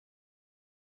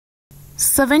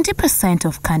70%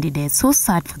 of candidates who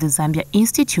sat for the Zambia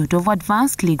Institute of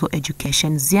Advanced Legal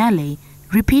Education Ziale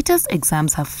repeaters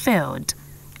exams have failed.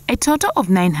 A total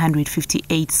of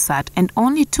 958 sat and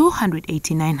only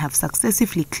 289 have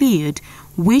successively cleared,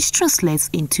 which translates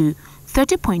into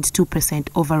 30.2%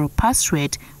 overall pass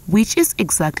rate, which is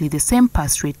exactly the same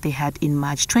pass rate they had in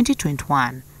March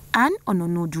 2021. Anne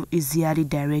Ononudu is Ziale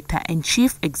Director and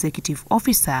Chief Executive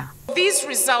Officer. These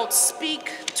results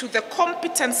speak to the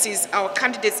competencies our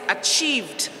candidates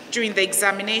achieved during the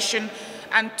examination,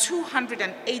 and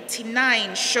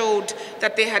 289 showed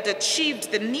that they had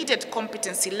achieved the needed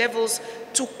competency levels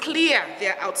to clear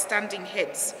their outstanding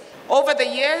heads. Over the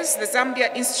years, the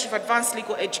Zambia Institute of Advanced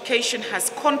Legal Education has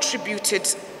contributed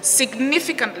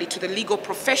significantly to the legal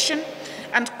profession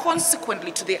and consequently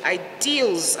to the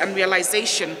ideals and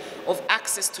realization of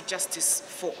access to justice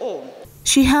for all.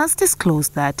 She has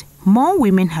disclosed that more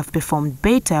women have performed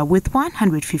better with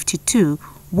 152,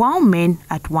 while men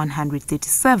at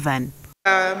 137.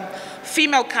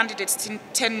 Female candidates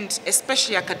tend,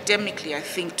 especially academically, I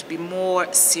think, to be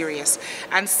more serious.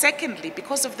 And secondly,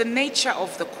 because of the nature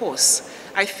of the course,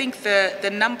 I think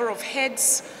the number of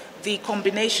heads, the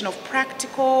combination of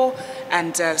practical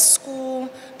and school,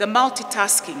 the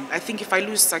multitasking, I think if I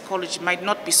lose psychology, might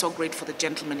not be so great for the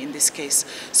gentleman in this case.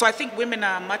 So I think women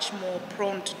are much more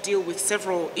prone to deal with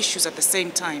several issues at the same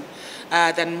time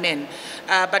than men.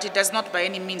 But it does not by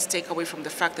any means take away from the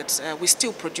fact that we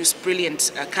still produce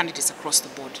brilliant candidates across the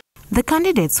board. The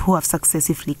candidates who have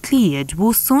successfully cleared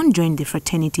will soon join the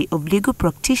fraternity of legal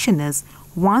practitioners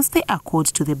once they are called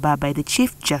to the bar by the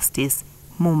Chief Justice,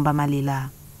 Mumba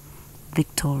Malila.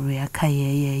 Victoria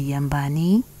Kayeye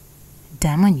Yambani,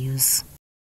 Diamond News.